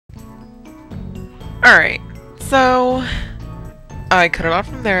Alright, so I cut it off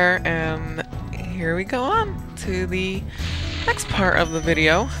from there, and here we go on to the next part of the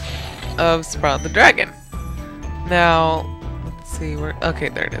video of Sprout the Dragon. Now, let's see where. Okay,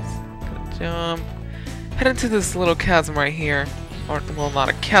 there it is. Gonna jump. Head into this little chasm right here. Or, well, not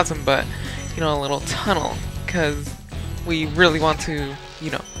a chasm, but, you know, a little tunnel. Because we really want to,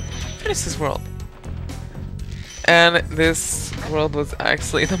 you know, finish this world. And this world was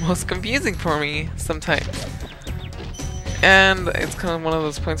actually the most confusing for me sometimes. And it's kind of one of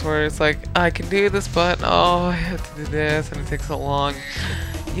those points where it's like, I can do this, but oh, I have to do this, and it takes so long.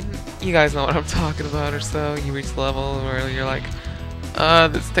 You guys know what I'm talking about, or so. You reach the level where you're like,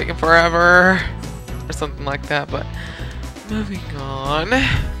 this is taking forever, or something like that. But moving on.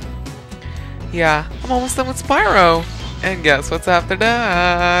 Yeah, I'm almost done with Spyro. And guess what's after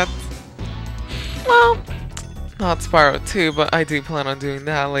that? Well, not Spyro 2, but I do plan on doing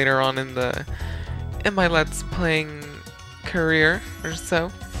that later on in my Let's Playing career or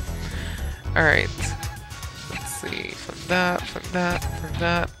so. Alright. Let's see. From that.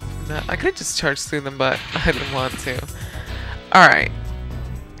 I could have just charged through them, but I didn't want to. Alright.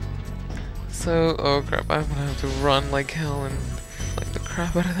 So, oh crap, I'm gonna have to run like hell and like the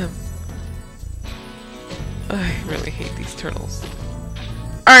crap out of them. I really hate these turtles.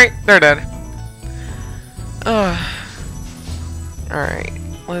 Alright, they're dead. Alright,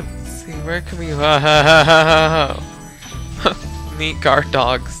 let's see, where can we go? Neat guard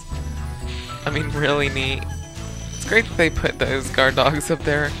dogs. I mean, really neat. It's great that they put those guard dogs up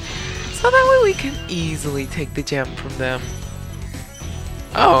there, so that way we can easily take the gem from them.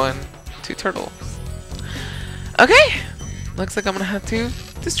 Oh, and 2 turtles. Okay, looks like I'm gonna have to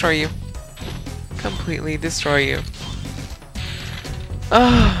destroy you. Completely destroy you.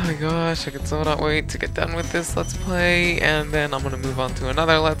 Oh my gosh, I can so not wait to get done with this Let's Play, and then I'm gonna move on to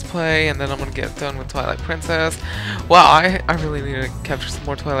another Let's Play, and then I'm gonna get done with Twilight Princess. Wow, I really need to capture some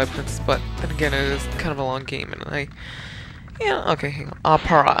more Twilight Princess, but then again, it is kind of a long game, and yeah, okay, hang on.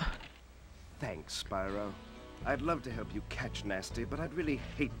 Opera. Thanks, Spyro. I'd love to help you catch Nasty, but I'd really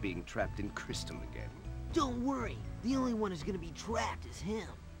hate being trapped in Crystal again. Don't worry, the only one who's gonna be trapped is him.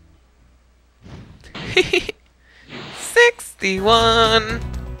 61.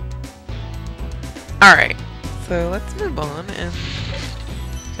 Alright, so let's move on and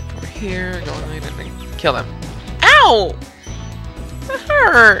jump over here, go on and then kill them. Ow! That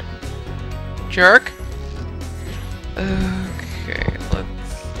hurt! Jerk. Okay,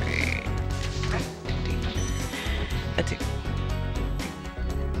 let's see.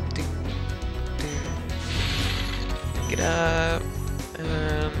 Get up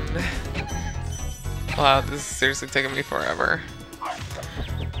and wow, this is seriously taking me forever.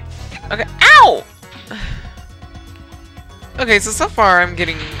 Okay, ow! Okay, so far I'm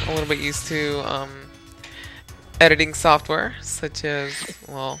getting a little bit used to editing software, such as,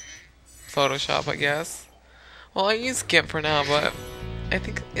 well, Photoshop, I guess. Well, I use GIMP for now, but I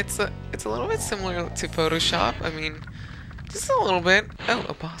think it's a little bit similar to Photoshop. I mean, just a little bit. Oh,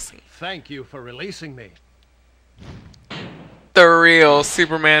 a bossy. Thank you for releasing me. The real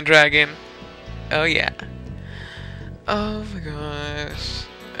Superman dragon. Oh yeah. Oh my gosh.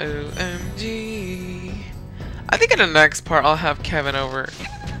 OMG. I think in the next part I'll have Kevin over.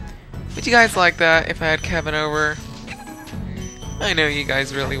 Would you guys like that if I had Kevin over? I know you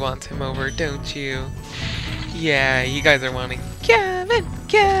guys really want him over, don't you? Yeah, you guys are wanting Kevin.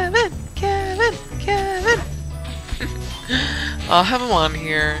 I'll have him on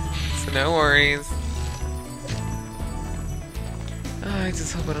here, so no worries. I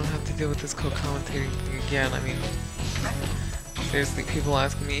just hope I don't have to deal with this co-commentating thing again. I mean, seriously, people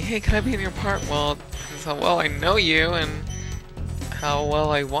asking me, hey, can I be in your part? Well, depends how well I know you and how well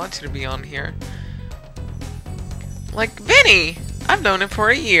I want you to be on here. Like Vinny! I've known him for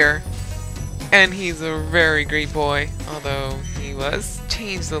a year. And he's a very great boy, although he was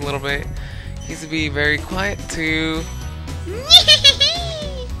changed a little bit. He used to be very quiet to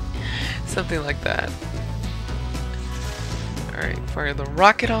something like that. Alright, fire the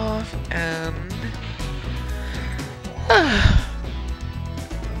rocket off, and I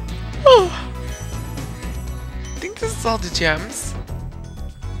think this is all the gems.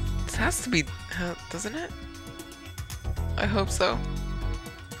 This has to be, doesn't it? I hope so.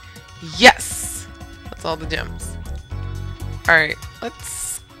 Yes! That's all the gems. Alright,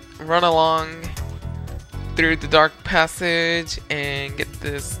 let's run along through the dark passage and get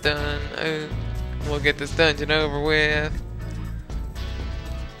this done. We'll get this dungeon over with.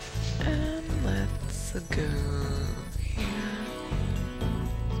 And let's go here.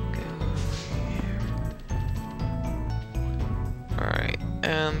 Go here. Alright,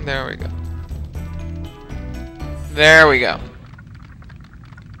 and there we go. There we go.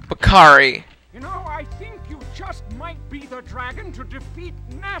 Bakari. You know, I think you just might be the dragon to defeat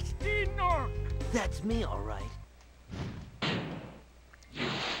Nasty Nork. That's me, all right.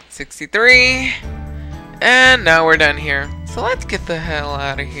 63. And now we're done here. So let's get the hell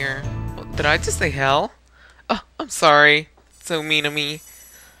out of here. Oh, did I just say hell? Oh, I'm sorry. So mean of me.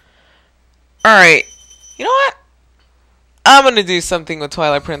 Alright. You know what? I'm gonna do something with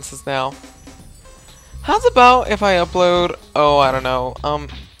Twilight Princess now. How's about if I upload, oh, I don't know,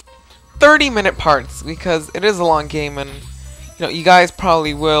 30-minute parts, because it is a long game, and, you guys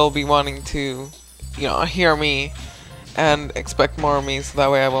probably will be wanting to, hear me and expect more of me, so that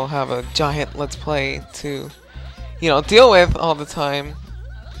way I will have a giant Let's Play to, deal with all the time,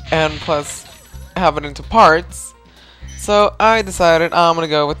 and plus have it into parts. So I decided I'm gonna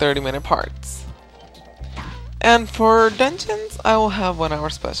go with 30-minute parts. And for dungeons, I will have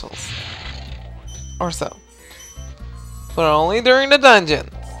 1-hour specials. Or so. But only during the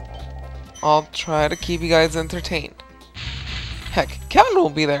dungeons. I'll try to keep you guys entertained. Heck, Kevin will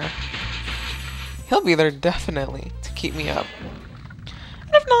be there. He'll be there definitely to keep me up.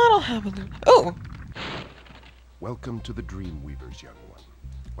 And if not, I'll have a... Oh! Welcome to the Dreamweavers, young one.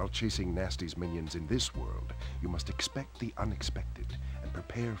 While chasing Nasty's minions in this world, you must expect the unexpected and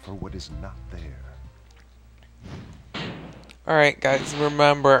prepare for what is not there. Alright guys,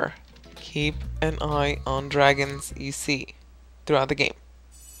 remember, keep an eye on dragons you see throughout the game.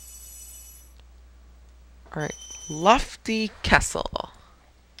 Alright, Lofty Castle.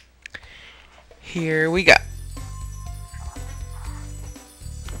 Here we go.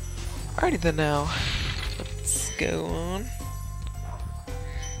 Alrighty then now. Let's go on.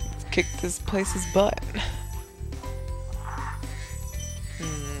 Let's kick this place's butt.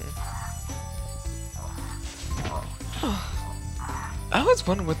 I always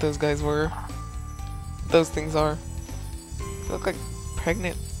wondered what those guys were. Those things are. They look like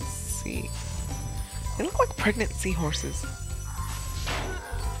pregnant sea. They look like pregnant seahorses.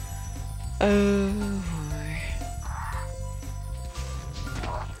 Oh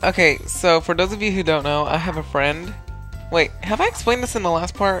boy. Okay, so for those of you who don't know, I have a friend. Wait, have I explained this in the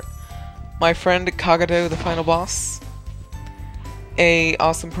last part? My friend Kagado, the final boss. A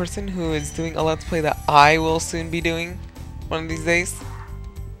awesome person who is doing a Let's Play that I will soon be doing one of these days.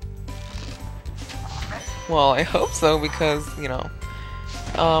 Well, I hope so, because,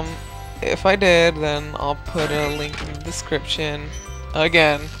 if I did, then I'll put a link in the description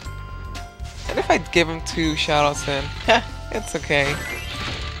again. And if I give him 2 shoutouts then, it's okay.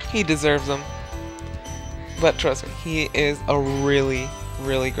 He deserves them. But trust me, he is a really,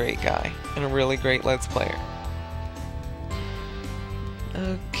 really great guy and a really great Let's Player.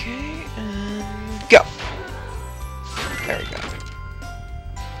 Okay, and go! There we go.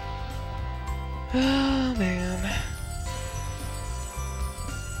 Oh man.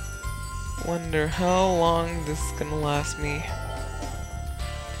 Wonder how long this is gonna last me.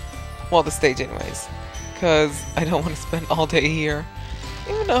 Well, the stage anyways. Because I don't want to spend all day here.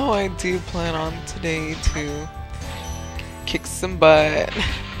 Even though I do plan on today to kick some butt.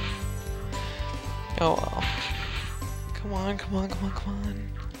 Oh well. Come on, come on, come on, come on.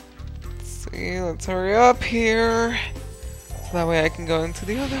 Let's see, let's hurry up here. So that way I can go into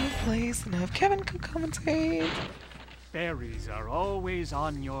the other place and have Kevin commentate. Fairies are always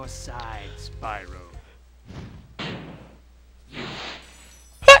on your side, Spyro.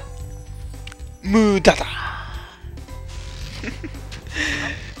 Mudada.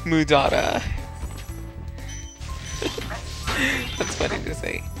 Mudada. That's funny to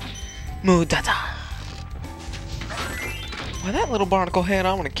say. Mudada. Why that little barnacle head,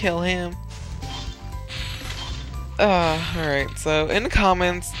 I'm gonna kill him. Alright, so in the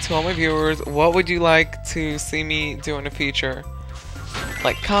comments to all my viewers, what would you like to see me do in the future?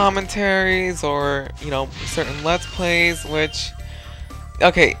 Like commentaries or, certain Let's Plays, which...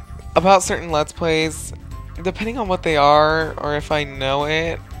 Okay, about certain Let's Plays, depending on what they are, or if I know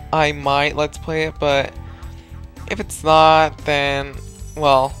it, I might Let's Play it, but if it's not, then,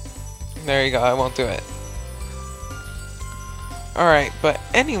 well, there you go, I won't do it. Alright, but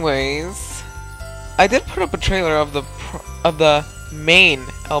anyways... I did put up a trailer of the main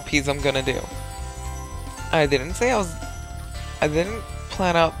LPs I'm gonna do. I didn't say I didn't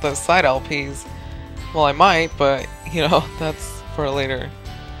plan out the side LPs. Well, I might, but that's for a later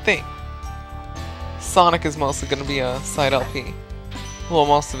thing. Sonic is mostly gonna be a side LP. Well,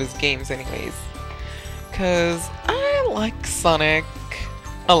 most of his games, anyways. Cause I like Sonic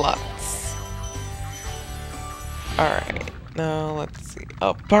a lot. All right, now let's see.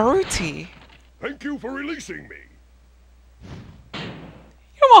 Oh, Baruti. Thank you for releasing me.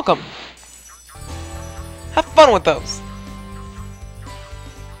 You're welcome. Have fun with those.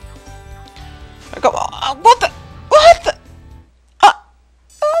 I go. What the? What the?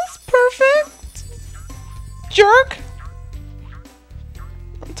 That's perfect. Jerk.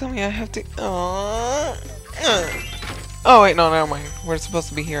 Don't tell me I have to. Oh wait, no, never mind. We're supposed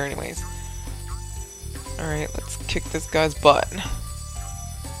to be here anyways. Alright, let's kick this guy's butt.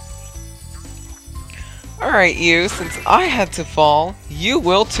 Alright, you, since I had to fall, you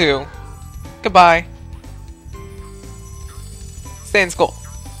will too. Goodbye. Stay in school.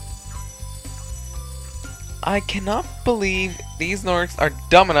 I cannot believe these Norks are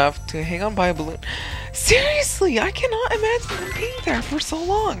dumb enough to hang on by a balloon. Seriously, I cannot imagine them being there for so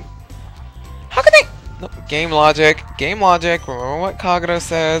long. How can they? No, game logic. Game logic. Remember what Kagero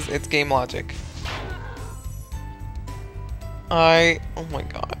says. It's game logic. Oh my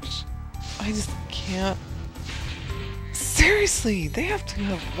gosh. I just can't. Seriously, they have to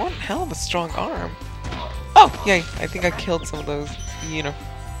have one hell of a strong arm. Oh, yay. I think I killed some of those, you know.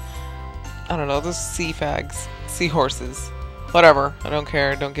 I don't know, those sea fags. Seahorses. Whatever. I don't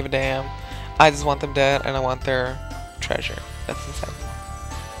care. Don't give a damn. I just want them dead and I want their treasure. That's insane.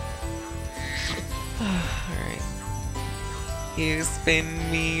 Alright. You spin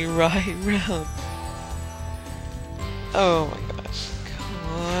me right round. Oh my gosh. Come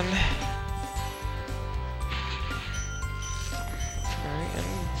on. Alright, and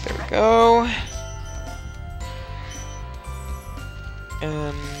there we go.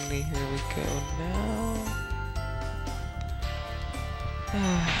 And here we go now.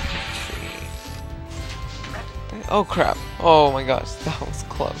 Let's see. Oh crap. Oh my gosh, that was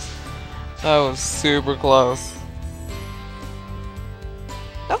close. That was super close.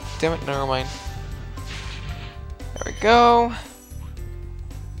 Oh, damn it, never mind. There we go.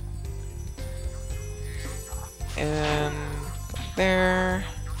 And go up there.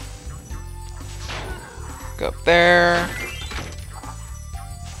 Go up there.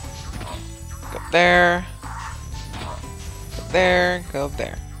 Go up there. Go up there. Go up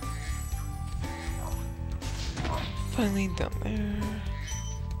there. Finally down there.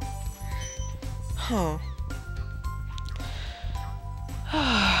 Huh.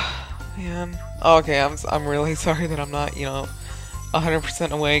 Man. Oh, okay, I'm really sorry that I'm not, you know,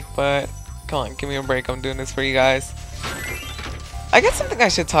 100% awake, but come on, give me a break. I'm doing this for you guys. I guess something I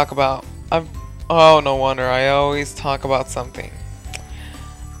should talk about. Oh, no wonder. I always talk about something.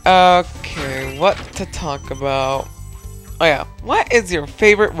 Okay, what to talk about? Oh yeah, what is your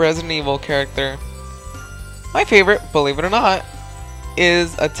favorite Resident Evil character? My favorite, believe it or not,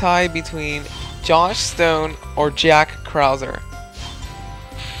 is a tie between Josh Stone or Jack Krauser.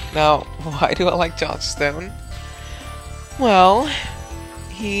 Now, why do I like Josh Stone? Well,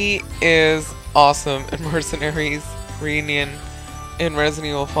 he is awesome in Mercenaries Reunion in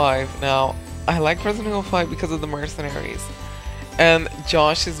Resident Evil 5. Now, I like Resident Evil 5 because of the Mercenaries. And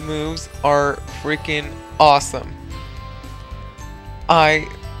Josh's moves are freaking awesome. I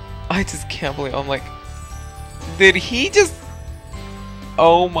just can't believe, I'm like, did he just...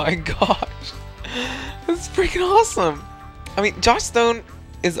 Oh my gosh. That's freaking awesome. I mean, Josh Stone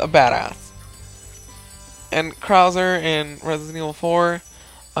is a badass. And Krauser in Resident Evil 4,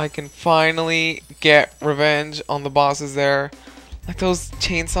 I can finally get revenge on the bosses there. Like those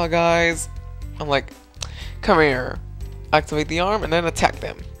chainsaw guys. I'm like, come here. Activate the arm and then attack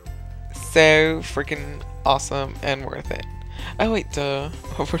them. So freaking awesome and worth it. Oh wait,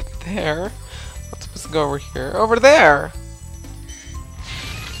 over there. I'm supposed to go over here. Over there!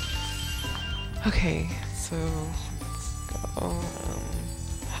 Okay, so let's go.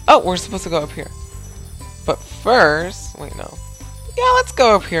 Oh, we're supposed to go up here. But first, wait, no. Yeah, let's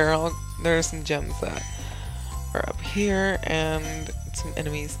go up here. There's some gems that are up here and some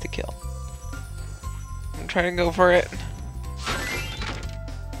enemies to kill. I'm trying to go for it.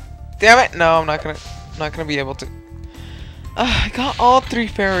 Damn it! No, I'm not gonna be able to. I got all 3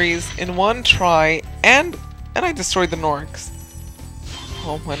 fairies in one try, and I destroyed the Norks.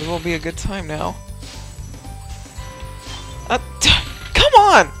 Oh, might as well be a good time now. Come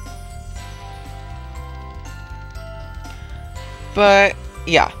on! But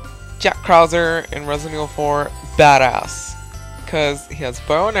yeah, Jack Krauser in Resident Evil 4, badass, because he has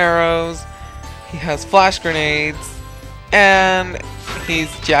bow and arrows, he has flash grenades, and he's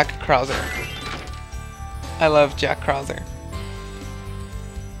Jack Krauser. I love Jack Krauser.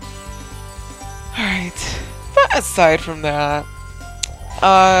 Alright, but aside from that,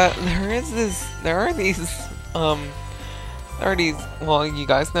 there are these, well, you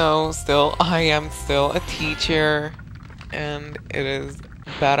guys know, still, I am still a teacher, and it is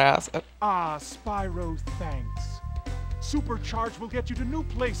badass. Ah, Spyro, thanks. Supercharge will get you to new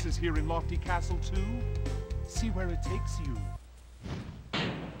places here in Lofty Castle, too. See where it takes you.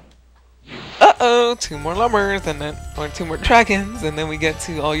 Uh-oh, 2 more numbers, and then, or 2 more dragons, and then we get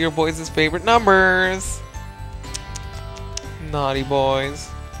to all your boys' favorite numbers. Naughty boys.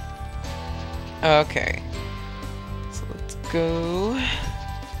 Okay. So let's go.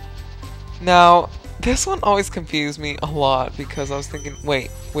 Now, this one always confused me a lot because I was thinking,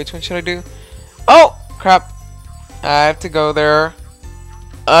 wait, which one should I do? Oh, crap. I have to go there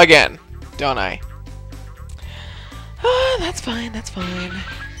again, don't I? Ah, that's fine, that's fine.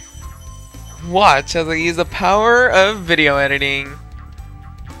 Watch as I use the power of video editing.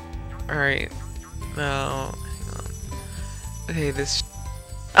 Alright. Now, hang on. Okay, this.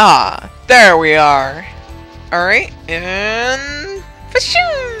 Ah, there we are. Alright, and.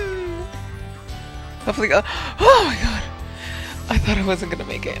 Fashoo! Hopefully. Oh my god. I thought I wasn't gonna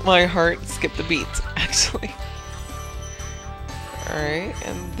make it. My heart skipped a beat, actually. Alright,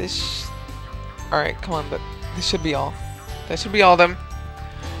 and this. Alright, come on, but this should be all. That should be all of them.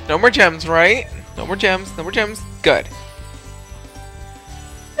 No more gems, right? No more gems, no more gems. Good.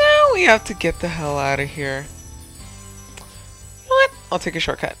 Now we have to get the hell out of here. You know what? I'll take a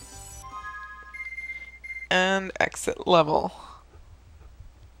shortcut. And exit level.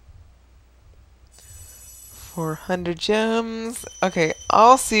 400 gems. Okay,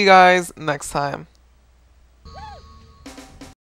 I'll see you guys next time.